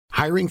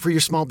Hiring for your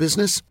small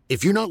business?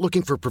 If you're not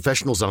looking for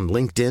professionals on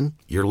LinkedIn,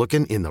 you're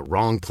looking in the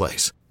wrong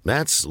place.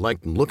 That's like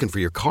looking for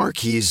your car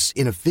keys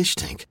in a fish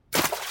tank.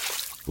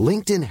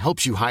 LinkedIn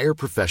helps you hire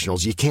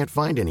professionals you can't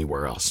find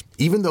anywhere else,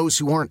 even those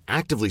who aren't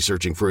actively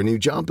searching for a new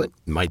job but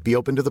might be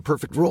open to the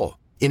perfect role.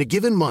 In a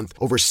given month,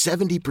 over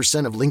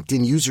 70% of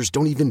LinkedIn users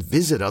don't even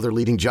visit other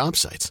leading job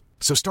sites.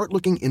 So start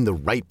looking in the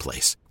right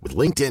place. With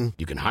LinkedIn,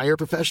 you can hire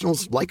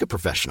professionals like a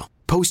professional.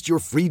 Post your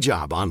free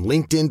job on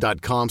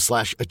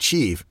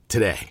linkedin.com/achieve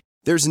today.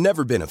 There's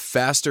never been a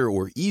faster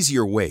or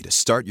easier way to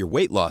start your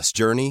weight loss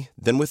journey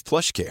than with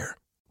PlushCare.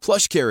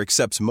 PlushCare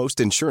accepts most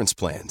insurance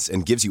plans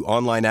and gives you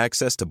online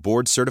access to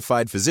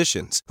board-certified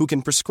physicians who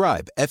can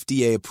prescribe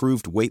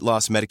FDA-approved weight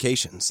loss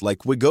medications like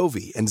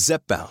Wegovy and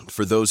Zepbound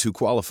for those who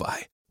qualify.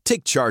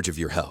 Take charge of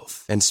your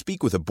health and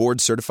speak with a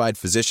board-certified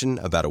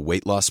physician about a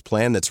weight loss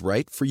plan that's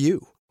right for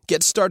you.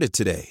 Get started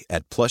today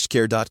at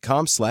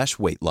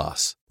plushcare.com/weight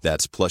loss.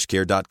 That's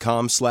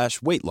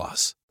plushcare.com/weight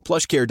loss.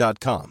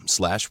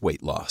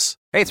 plushcare.com/weight loss.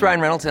 Hey, it's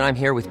Ryan Reynolds, and I'm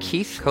here with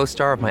Keith,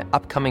 co-star of my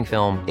upcoming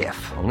film,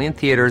 If, only in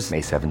theaters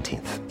May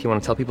 17th. Do you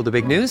want to tell people the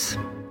big news?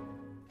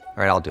 All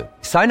right, I'll do it.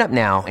 Sign up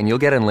now and you'll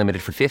get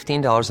unlimited for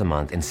 $15 a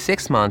month and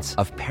 6 months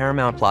of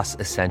Paramount Plus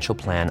Essential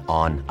Plan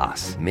on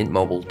us.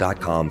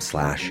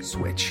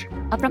 MintMobile.com/switch.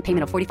 Upfront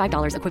payment of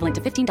 $45 equivalent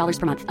to $15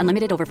 per month.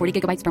 Unlimited over 40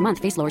 gigabytes per month.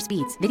 Face lower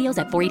speeds. Videos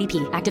at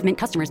 480p. Active Mint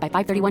customers by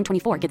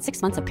 531.24 get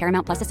 6 months of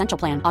Paramount Plus Essential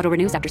Plan. Auto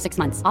renews after 6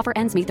 months. Offer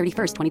ends May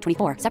 31st,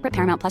 2024. Separate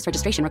Paramount Plus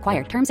registration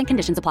required. Terms and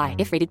conditions apply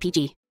if rated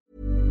PG.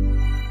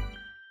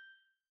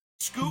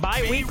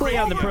 Bi-weekly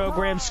on the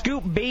program,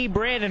 Scoop B,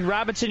 Brandon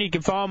Robinson. You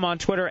can follow him on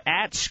Twitter,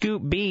 at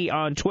Scoop B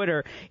on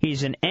Twitter.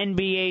 He's an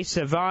NBA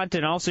savant,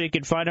 and also you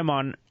can find him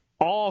on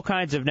all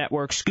kinds of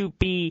networks, Scoop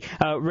B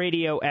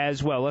Radio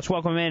as well. Let's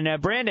welcome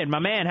in Brandon, my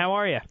man. How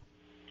are you?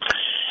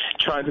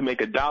 Trying to make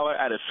 $1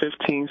 out of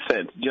 15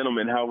 cents.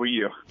 Gentlemen, how are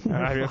you?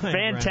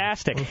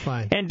 Fantastic. We're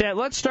fine. And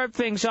let's start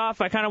things off.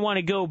 I kind of want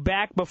to go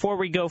back before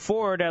we go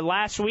forward.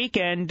 Last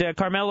weekend,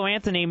 Carmelo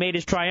Anthony made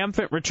his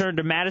triumphant return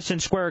to Madison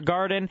Square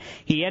Garden.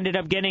 He ended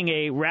up getting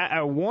a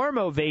warm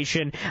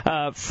ovation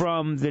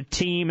from the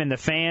team and the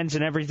fans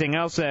and everything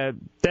else.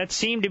 That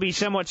seemed to be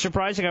somewhat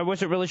surprising. I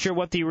wasn't really sure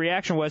what the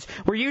reaction was.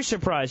 Were you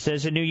surprised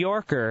as a New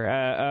Yorker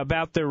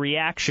about the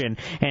reaction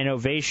and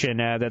ovation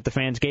that the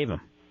fans gave him?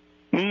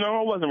 No,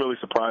 I wasn't really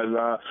surprised.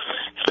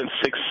 It's been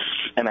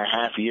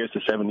 6.5 years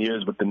to 7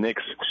 years with the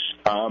Knicks.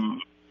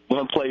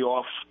 One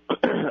playoff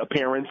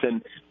appearance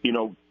and,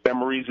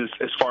 memories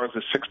as far as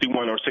the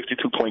 61 or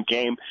 62-point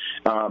game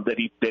that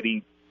he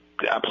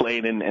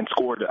played and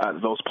scored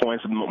those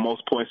points, the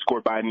most points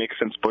scored by Knicks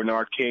since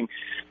Bernard King.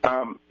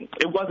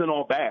 It wasn't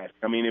all bad.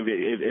 I mean,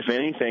 if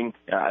anything,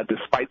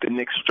 despite the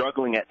Knicks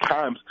struggling at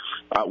times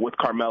with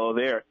Carmelo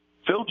there,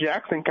 Phil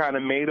Jackson kind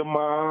of made him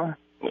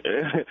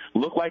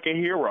look like a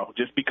hero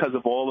just because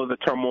of all of the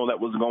turmoil that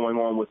was going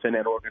on within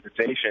that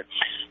organization.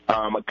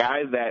 A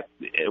guy that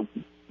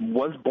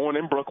was born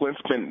in Brooklyn,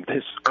 spent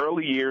his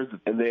early years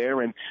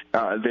there, and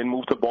then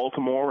moved to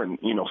Baltimore and,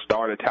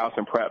 started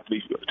Towson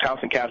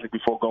Catholic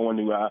before going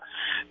to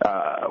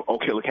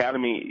Oak Hill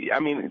Academy.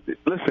 I mean,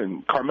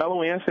 listen,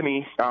 Carmelo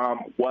Anthony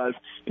was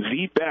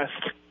the best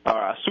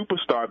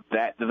superstar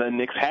that the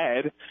Knicks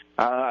had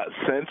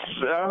since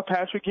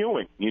Patrick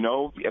Ewing.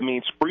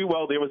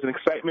 Sprewell, there was an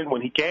excitement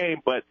when he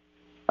came, but,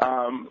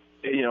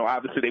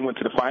 obviously they went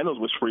to the finals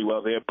with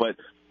Sprewell there, but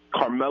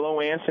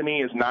Carmelo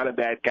Anthony is not a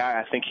bad guy.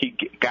 I think he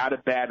got a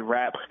bad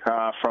rap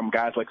from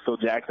guys like Phil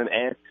Jackson,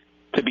 and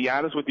to be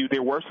honest with you,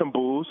 there were some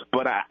boos,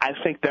 but I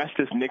think that's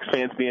just Knicks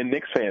fans being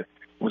Knicks fans.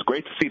 It was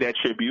great to see that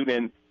tribute,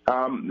 and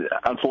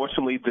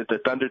unfortunately, the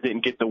Thunder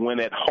didn't get the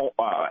win at home,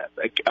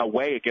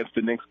 away against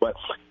the Knicks, but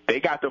they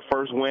got the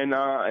first win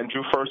and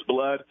drew first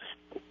blood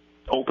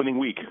opening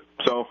week.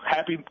 So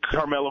happy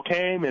Carmelo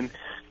came, and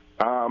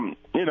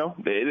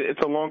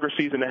it's a longer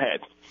season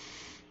ahead.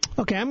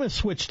 Okay, I'm going to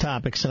switch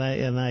topics,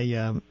 and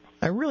I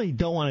really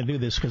don't want to do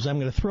this because I'm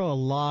going to throw a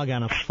log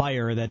on a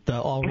fire that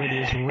already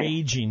is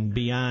raging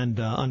beyond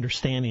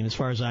understanding as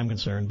far as I'm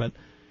concerned. But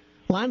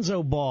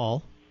Lonzo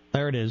Ball.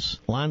 There it is,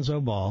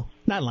 Lonzo Ball.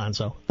 Not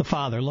Lonzo, the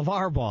father,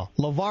 LeVar Ball.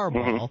 LeVar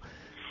Ball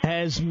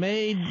has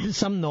made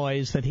some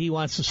noise that he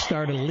wants to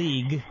start a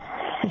league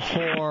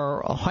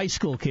for high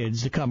school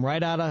kids to come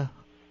right out of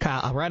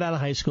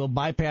high school,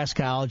 bypass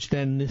college,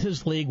 then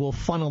his league will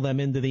funnel them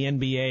into the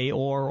NBA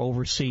or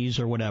overseas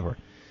or whatever.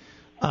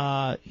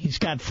 He's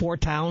got 4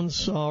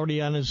 towns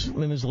already in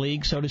his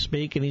league, so to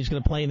speak, and he's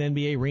going to play in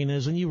NBA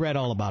arenas, and you read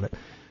all about it.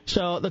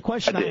 So the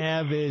question I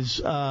have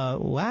is,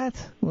 what?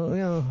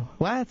 Well,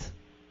 what?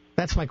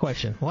 That's my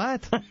question.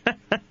 What?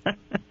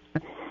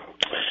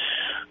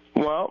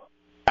 Well,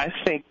 I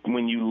think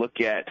when you look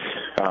at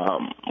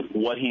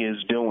what he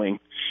is doing,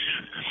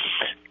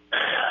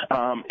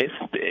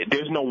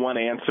 there's no one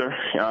answer.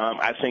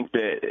 I think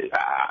that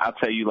I'll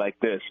tell you like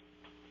this.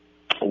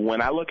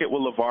 When I look at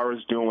what LeVar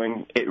is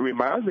doing, it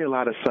reminds me a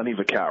lot of Sonny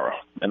Vaccaro,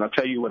 and I'll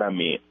tell you what I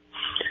mean.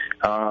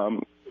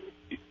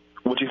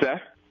 What'd you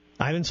say?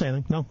 I didn't say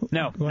anything. No,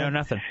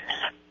 nothing.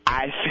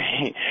 I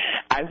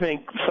I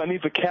think Sonny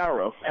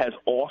Vaccaro has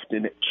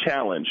often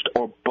challenged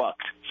or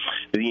bucked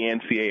the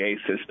NCAA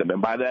system.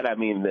 And by that I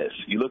mean this.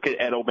 You look at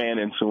Ed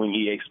O'Bannon suing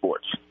EA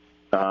Sports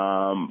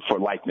for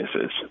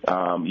likenesses.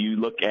 You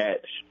look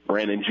at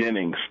Brandon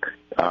Jennings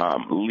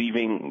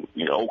leaving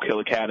Oak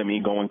Hill Academy,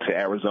 going to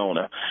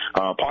Arizona.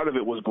 Part of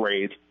it was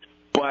grades,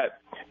 but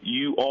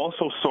you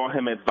also saw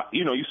him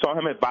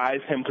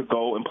advise him to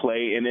go and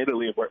play in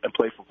Italy and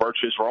play for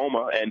Virtus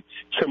Roma, and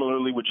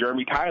similarly with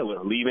Jeremy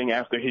Tyler leaving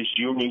after his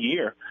junior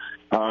year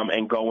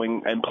and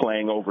going and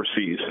playing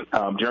overseas.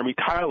 Jeremy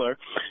Tyler,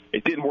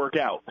 it didn't work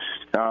out.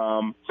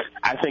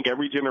 I think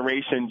every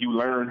generation you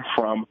learn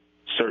from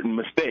certain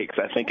mistakes.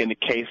 I think in the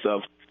case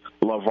of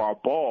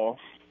LeVar Ball,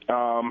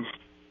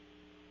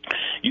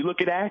 you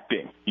look at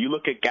acting. You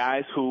look at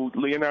guys who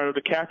Leonardo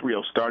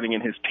DiCaprio starting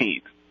in his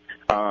teens.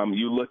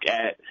 You look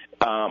at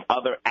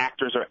other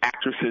actors or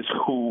actresses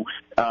who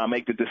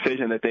make the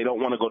decision that they don't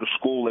want to go to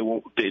school.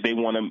 They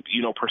want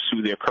to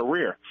pursue their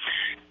career.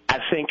 I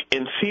think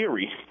in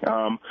theory,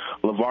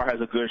 LeVar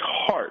has a good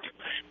heart.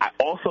 I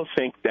also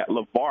think that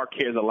LeVar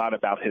cares a lot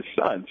about his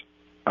sons.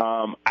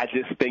 I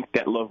just think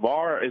that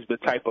LeVar is the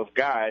type of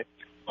guy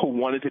who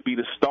wanted to be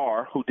the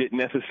star, who didn't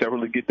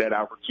necessarily get that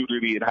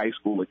opportunity in high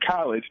school or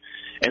college,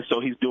 and so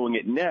he's doing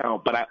it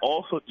now. But I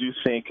also do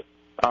think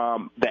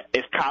that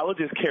if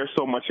colleges care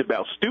so much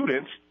about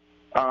students,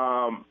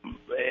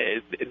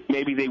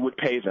 maybe they would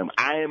pay them.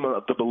 I am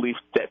of the belief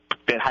that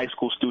high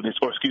school students,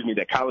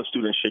 that college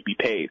students should be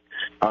paid.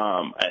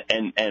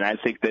 And I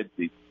think that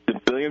the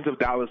billions of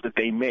dollars that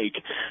they make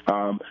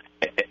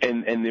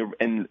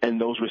in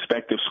those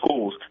respective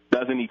schools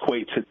doesn't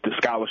equate to the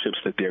scholarships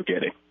that they're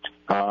getting.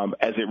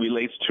 As it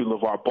relates to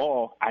LeVar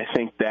Ball, I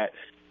think that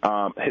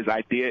his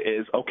idea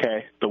is,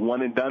 okay, the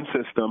one-and-done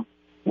system,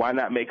 why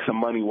not make some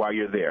money while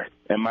you're there?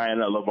 Am I a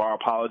LeVar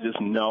apologist?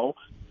 No,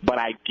 but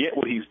I get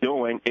what he's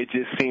doing. It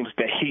just seems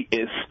that he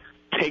is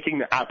taking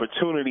the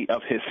opportunity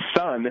of his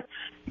son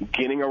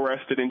getting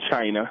arrested in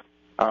China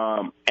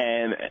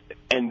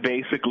and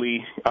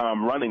basically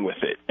running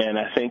with it. And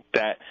I think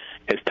that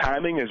his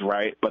timing is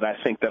right, but I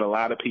think that a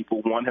lot of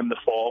people want him to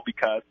fall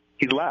because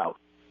he's loud.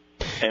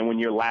 And when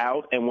you're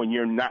loud and when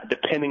you're not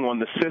depending on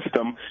the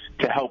system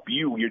to help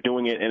you, you're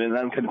doing it in an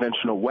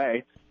unconventional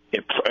way,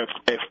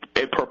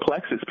 it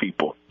perplexes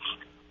people.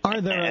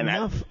 Are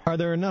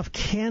there enough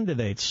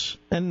candidates?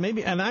 And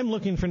I'm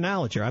looking for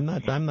knowledge here. I'm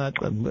not.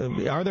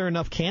 Are there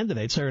enough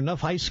candidates? Are there enough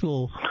high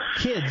school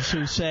kids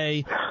who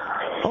say,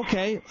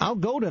 okay, I'll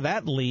go to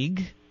that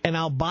league and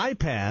I'll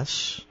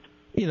bypass,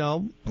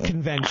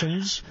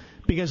 conventions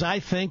because I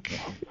think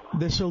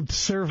this will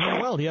serve me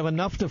well? Do you have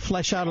enough to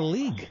flesh out a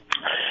league?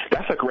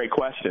 That's a great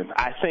question.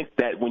 I think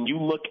that when you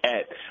look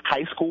at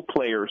high school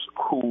players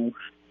who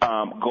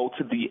go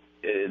to the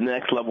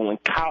next level in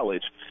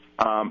college,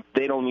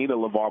 they don't need a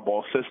LeVar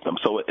Ball system.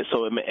 So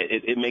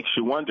it makes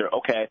you wonder,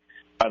 okay,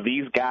 are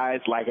these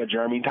guys like a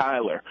Jeremy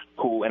Tyler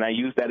who, and I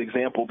use that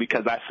example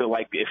because I feel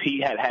like if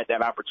he had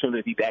that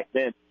opportunity back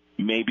then,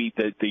 maybe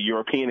the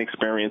European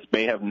experience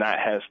may have not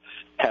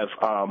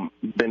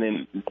been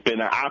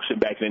an option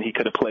back then. He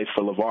could have played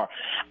for LeVar.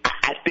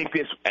 I think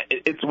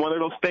it's one of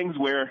those things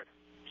where,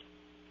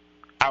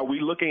 are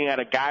we looking at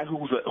a guy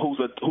who's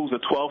a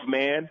 12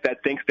 man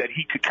that thinks that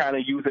he could kind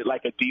of use it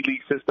like a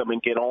D-League system and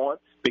get on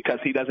because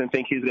he doesn't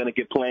think he's going to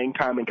get playing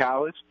time in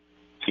college?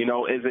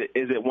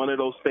 Is it one of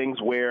those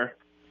things where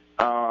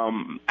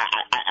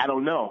I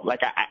don't know.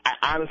 Like I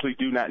honestly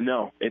do not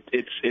know. It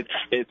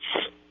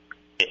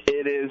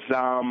is.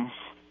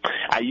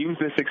 I used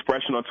this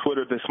expression on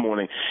Twitter this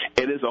morning.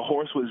 It is a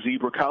horse with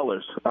zebra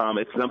colors.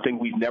 It's something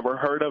we've never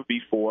heard of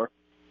before.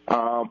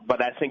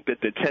 But I think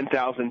that the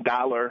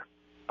 $10,000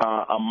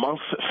 a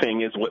month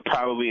thing is what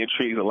probably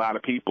intrigues a lot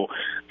of people.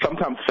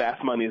 Sometimes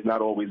fast money is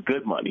not always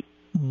good money.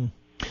 Mm.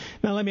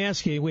 Now, let me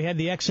ask you, we had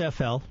the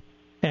XFL,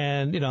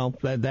 and,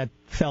 that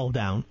fell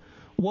down.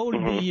 What would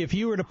it be if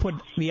you were to put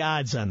the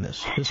odds on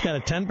this? It's got a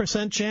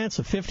 10% chance,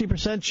 a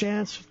 50%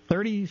 chance,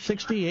 30,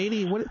 60,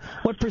 80?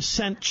 What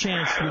percent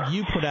chance would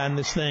you put on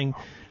this thing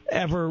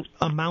ever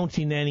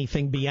amounting to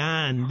anything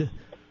beyond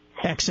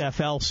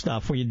XFL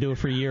stuff where you do it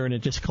for a year and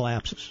it just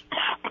collapses?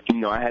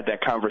 I had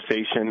that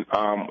conversation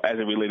as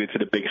it related to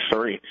the Big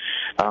Three.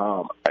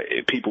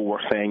 People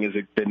were saying, is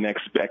it the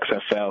next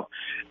XFL?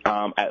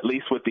 At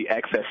least with the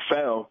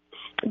XFL,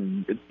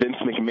 Vince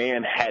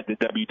McMahon had the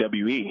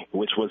WWE,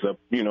 which was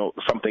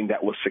something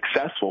that was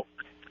successful.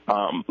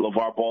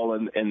 LeVar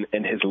Ball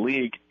and his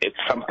league, it's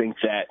something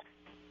that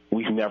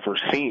we've never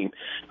seen.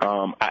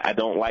 I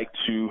don't like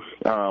to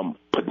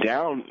put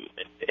down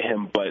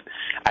him, but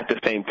at the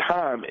same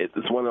time,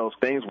 it's one of those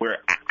things where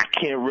I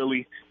can't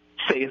really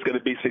say it's going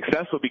to be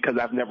successful because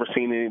I've never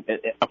seen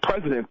a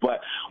president.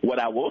 But what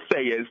I will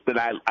say is that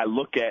I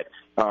look at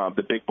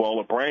the Big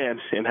Baller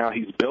brand and how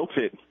he's built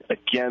it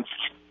against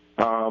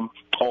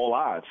all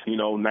odds.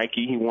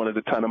 Nike, he wanted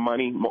a ton of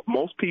money.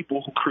 Most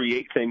people who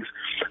create things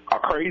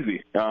are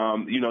crazy.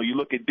 You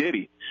look at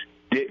Diddy.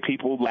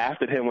 People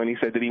laughed at him when he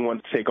said that he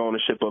wanted to take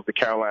ownership of the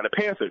Carolina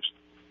Panthers.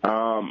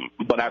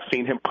 But I've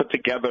seen him put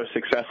together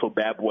successful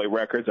Bad Boy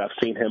Records. I've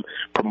seen him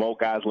promote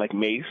guys like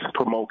Mace,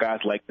 promote guys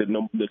like the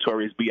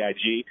Notorious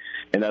B.I.G.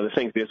 and other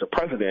things. There's a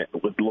precedent.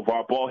 With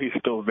LeVar Ball, he's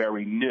still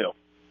very new.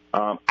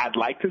 I'd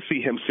like to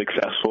see him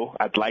successful.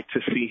 I'd like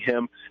to see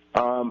him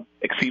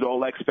exceed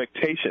all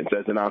expectations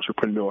as an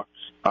entrepreneur.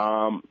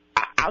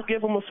 I'll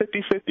give him a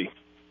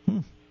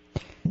 50-50.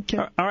 Okay.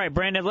 All right,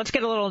 Brandon, let's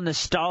get a little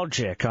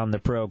nostalgic on the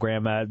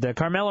program. The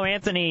Carmelo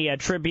Anthony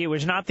tribute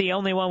was not the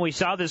only one we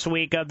saw this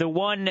week. The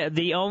one,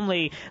 the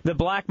only, the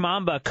Black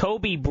Mamba,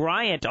 Kobe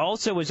Bryant,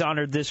 also was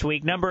honored this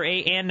week. Number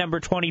 8 and number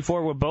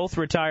 24 were both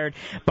retired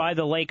by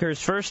the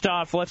Lakers. First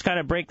off, let's kind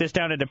of break this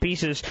down into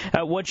pieces.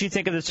 What do you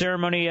think of the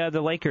ceremony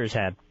the Lakers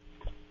had?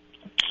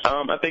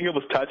 I think it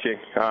was touching.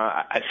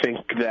 I think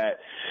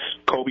that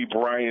Kobe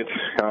Bryant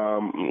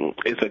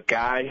is a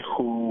guy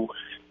who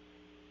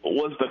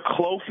was the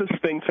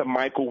closest thing to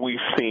Michael we've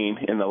seen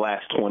in the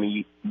last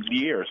 20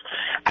 years.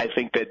 I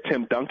think that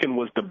Tim Duncan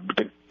was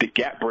the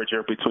gap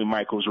bridger between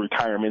Michael's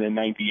retirement in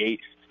 '98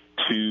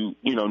 to,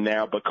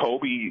 now. But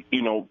Kobe,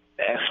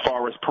 as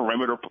far as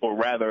perimeter, or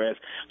rather as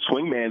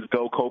swingmans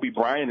go, Kobe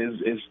Bryant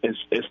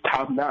is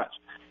top notch.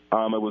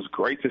 It was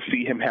great to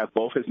see him have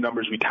both his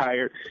numbers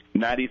retired.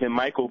 Not even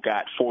Michael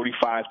got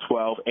 45,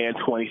 12, and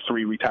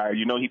 23 retired.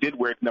 He did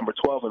wear number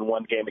 12 in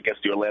one game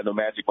against the Orlando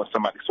Magic when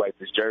somebody swiped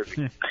his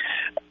jersey.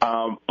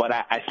 But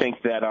I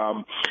think that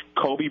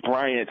Kobe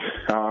Bryant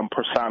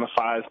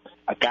personifies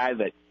a guy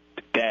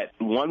that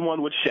won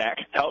one with Shaq,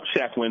 helped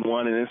Shaq win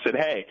one, and then said,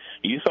 hey,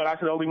 you thought I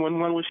could only win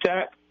one with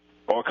Shaq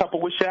or a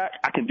couple with Shaq?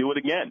 I can do it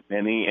again.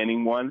 And he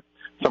won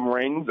some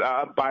rings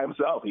by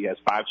himself. He has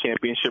 5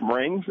 championship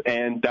rings,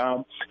 and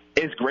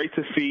it's great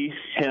to see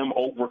him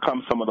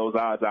overcome some of those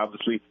odds.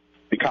 Obviously,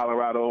 the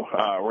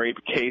Colorado rape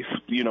case,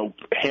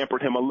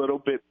 hampered him a little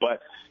bit,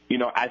 but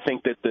I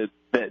think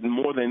that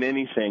more than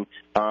anything,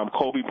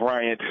 Kobe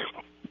Bryant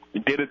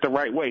did it the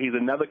right way. He's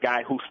another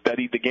guy who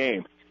studied the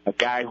game. A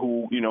guy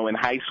who, in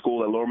high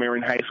school, at Lower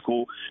Merion High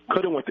School,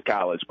 could have went to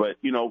college, but,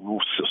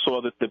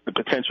 saw the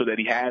potential that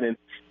he had and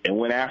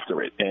went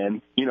after it.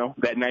 And,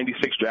 that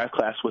 96 draft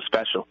class was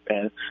special.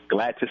 And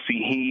glad to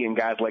see he and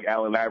guys like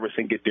Allen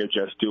Iverson get their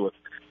just due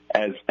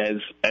as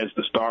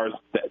the stars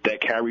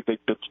that carried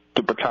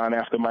the baton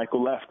after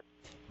Michael left.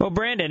 Well,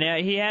 Brandon,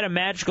 he had a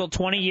magical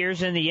 20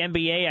 years in the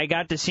NBA. I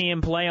got to see him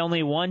play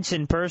only once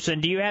in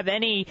person. Do you have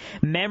any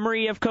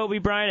memory of Kobe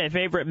Bryant, a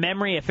favorite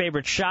memory, a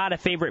favorite shot, a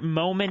favorite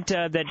moment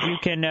that you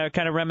can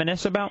kind of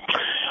reminisce about?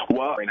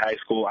 Well, in high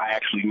school, I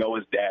actually know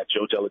his dad,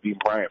 Joe Jellybean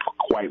Bryant,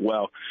 quite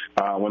well.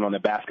 Went on a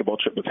basketball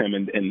trip with him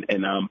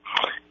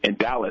in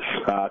Dallas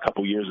a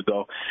couple years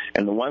ago.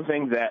 And the one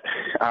thing that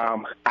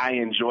I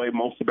enjoy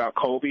most about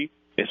Kobe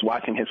is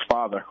watching his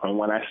father. And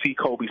when I see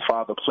Kobe's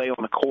father play on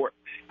the court,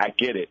 I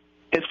get it.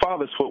 His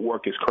father's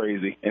footwork is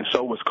crazy, and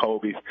so was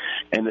Kobe's.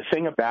 And the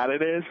thing about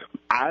it is,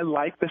 I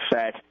like the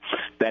fact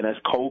that as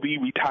Kobe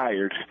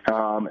retired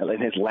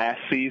in his last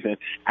season,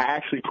 I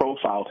actually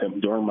profiled him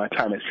during my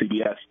time at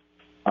CBS.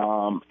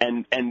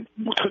 And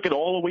took it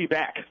all the way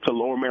back to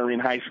Lower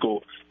Merion High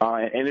School,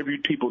 and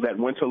interviewed people that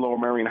went to Lower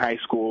Merion High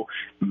School,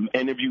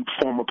 interviewed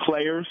former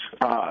players,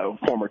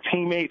 former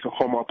teammates, or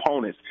former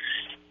opponents.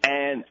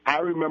 And I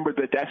remember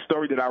that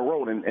story that I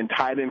wrote and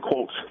tied in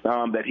quotes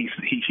that he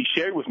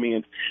shared with me,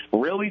 and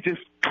really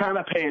just kind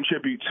of paying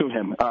tribute to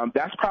him.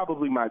 That's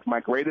probably my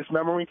greatest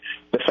memory,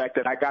 the fact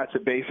that I got to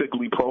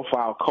basically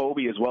profile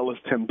Kobe as well as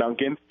Tim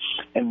Duncan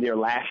in their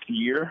last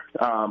year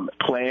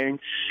playing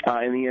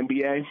in the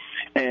NBA.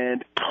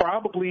 And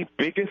probably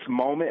biggest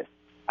moment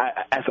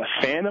as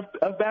a fan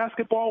of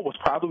basketball was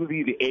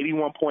probably the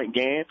 81-point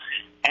game.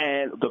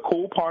 And the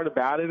cool part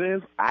about it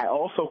is I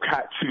also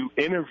got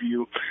to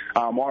interview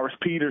Morris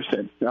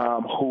Peterson,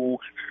 who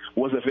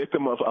was a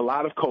victim of a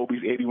lot of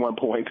Kobe's 81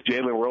 points.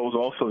 Jalen Rose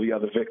also the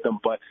other victim.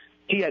 But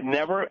he had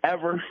never,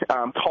 ever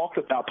talked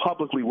about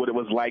publicly what it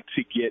was like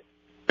to get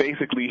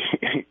basically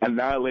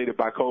annihilated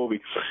by Kobe.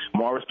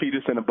 Morris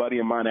Peterson, a buddy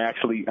of mine,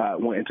 actually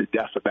went into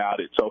depth about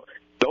it. So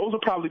those are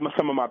probably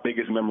some of my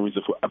biggest memories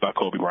about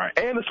Kobe Bryant.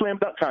 And the slam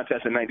dunk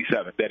contest in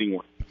 '97 that he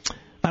won.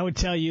 I would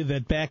tell you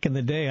that back in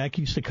the day, I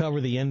used to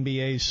cover the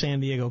NBA's San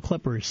Diego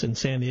Clippers in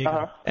San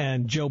Diego,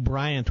 and Joe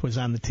Bryant was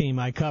on the team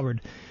I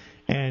covered.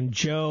 And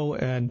Joe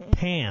and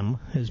Pam,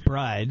 his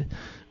bride,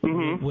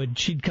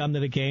 she'd come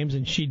to the games,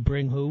 and she'd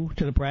bring who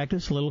to the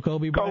practice? Little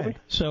Kobe Bryant.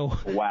 So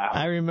wow.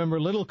 I remember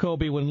little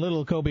Kobe when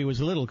little Kobe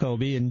was little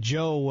Kobe, and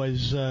Joe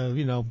was,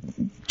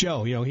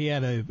 Joe. He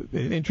had an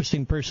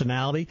interesting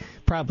personality,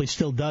 probably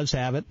still does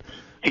have it.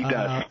 He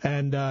does.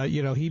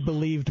 He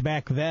believed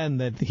back then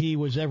that he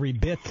was every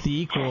bit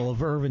the equal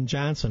of Irvin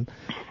Johnson,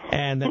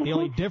 and that the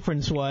only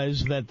difference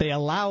was that they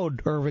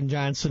allowed Irvin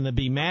Johnson to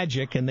be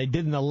Magic, and they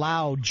didn't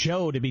allow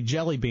Joe to be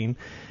Jelly Bean.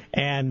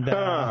 And,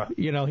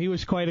 he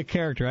was quite a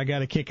character. I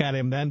got a kick out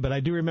of him then. But I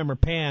do remember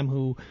Pam,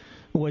 who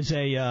was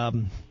a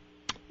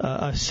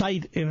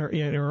sight in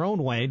her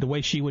own way, the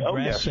way she would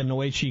dress and the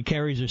way she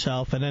carries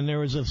herself. And then there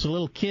was this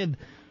little kid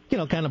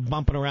kind of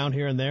bumping around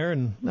here and there,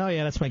 and oh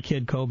yeah, that's my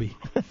kid Kobe.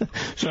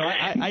 So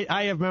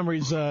I have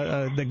memories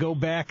that go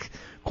back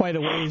quite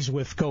a ways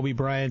with Kobe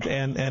Bryant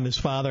and his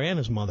father and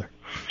his mother.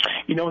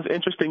 It's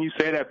interesting you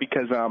say that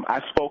because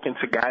I've spoken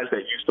to guys that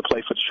used to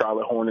play for the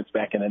Charlotte Hornets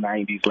back in the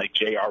 90s, like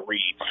J.R.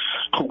 Reed,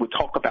 who would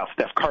talk about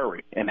Steph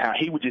Curry and how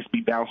he would just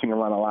be bouncing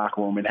around the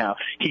locker room and how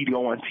he'd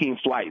go on team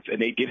flights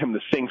and they'd get him to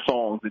sing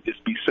songs and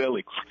just be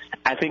silly.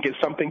 I think it's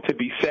something to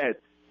be said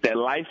that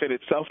life in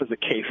itself is a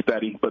case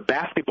study, but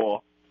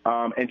basketball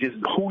and just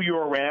who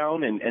you're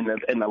around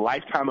and the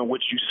lifetime in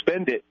which you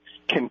spend it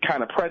can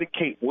kind of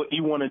predicate what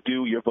you want to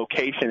do, your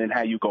vocation, and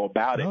how you go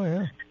about it. Oh,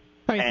 yeah.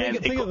 I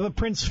mean, think of the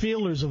Prince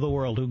Fielders of the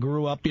world who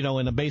grew up, in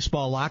a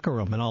baseball locker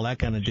room and all that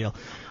kind of deal.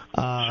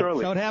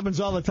 Surely. So it happens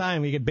all the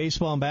time. You get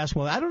baseball and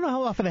basketball. I don't know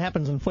how often it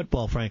happens in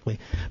football, frankly.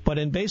 But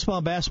in baseball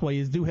and basketball,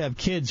 you do have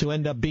kids who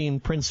end up being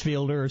Prince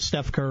Fielder or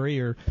Steph Curry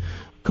or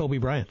Kobe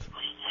Bryant.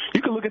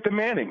 You can look at the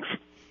Mannings.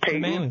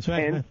 Peyton, Mannings,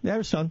 right.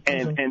 Their son.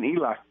 And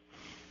Eli.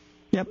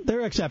 Yep,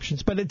 there are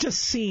exceptions, but it just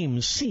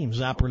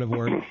seems operative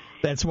word,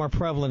 that's more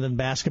prevalent in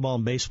basketball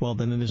and baseball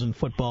than it is in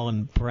football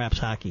and perhaps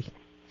hockey.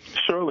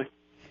 Surely.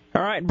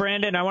 All right,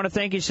 Brandon, I want to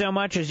thank you so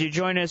much as you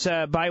join us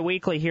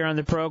bi-weekly here on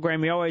the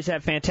program. You always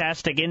have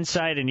fantastic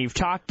insight, and you've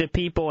talked to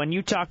people, and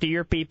you talk to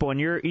your people, and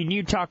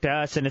you talk to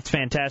us, and it's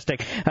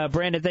fantastic.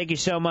 Brandon, thank you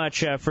so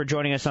much for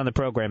joining us on the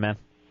program, man.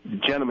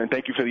 Gentlemen,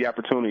 thank you for the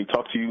opportunity.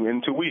 Talk to you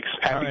in 2 weeks.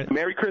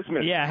 Merry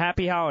Christmas. Yeah,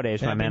 happy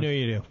holidays, my man. Happy New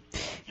Year, you.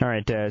 All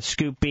right,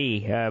 Scoop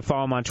B.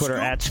 Follow him on Twitter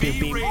at Scoop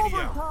B.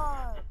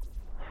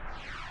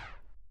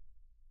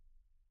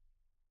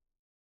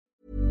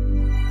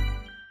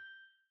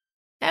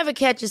 Ever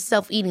catch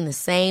yourself eating the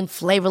same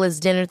flavorless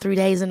dinner 3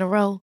 days in a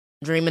row?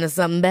 Dreaming of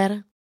something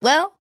better?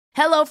 Well,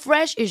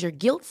 HelloFresh is your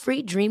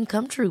guilt-free dream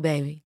come true,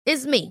 baby.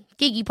 It's me,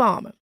 Keke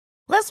Palmer.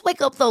 Let's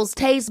wake up those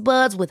taste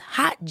buds with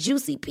hot,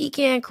 juicy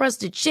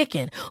pecan-crusted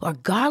chicken or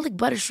garlic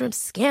butter shrimp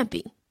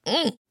scampi.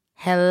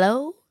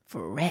 Hello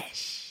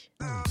Fresh.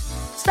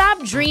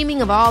 Stop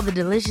dreaming of all the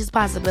delicious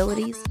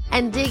possibilities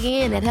and dig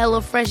in at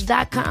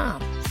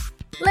HelloFresh.com.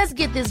 Let's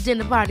get this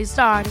dinner party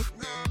started.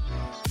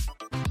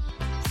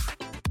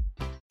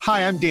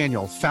 Hi, I'm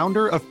Daniel,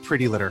 founder of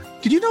Pretty Litter.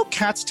 Did you know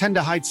cats tend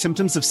to hide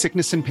symptoms of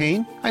sickness and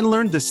pain? I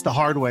learned this the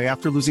hard way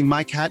after losing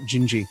my cat,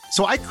 Gingy.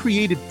 So I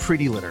created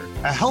Pretty Litter,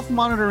 a health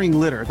monitoring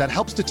litter that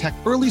helps detect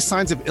early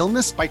signs of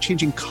illness by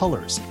changing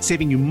colors,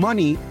 saving you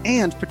money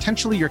and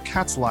potentially your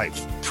cat's life.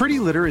 Pretty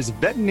Litter is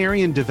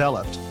veterinarian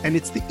developed, and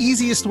it's the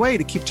easiest way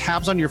to keep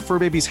tabs on your fur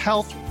baby's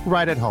health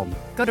right at home.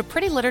 Go to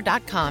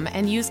prettylitter.com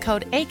and use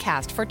code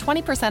ACAST for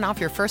 20% off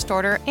your first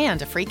order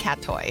and a free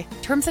cat toy.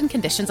 Terms and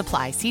conditions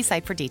apply. See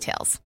site for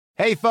details.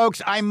 Hey,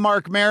 folks, I'm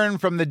Mark Maron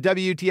from the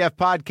WTF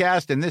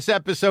Podcast, and this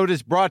episode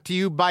is brought to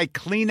you by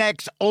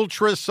Kleenex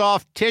Ultra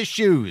Soft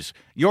Tissues,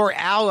 your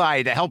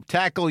ally to help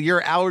tackle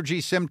your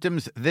allergy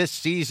symptoms this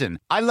season.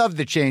 I love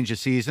the change of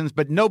seasons,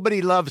 but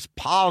nobody loves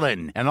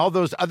pollen and all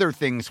those other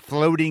things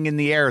floating in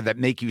the air that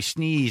make you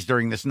sneeze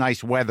during this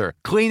nice weather.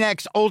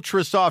 Kleenex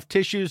Ultra Soft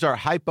Tissues are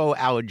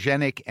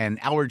hypoallergenic and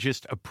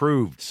allergist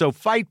approved, so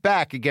fight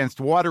back against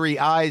watery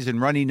eyes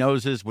and runny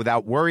noses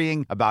without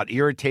worrying about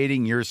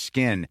irritating your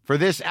skin. For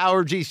this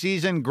allergy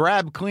season,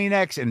 grab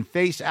Kleenex and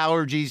face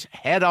allergies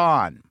head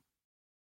on.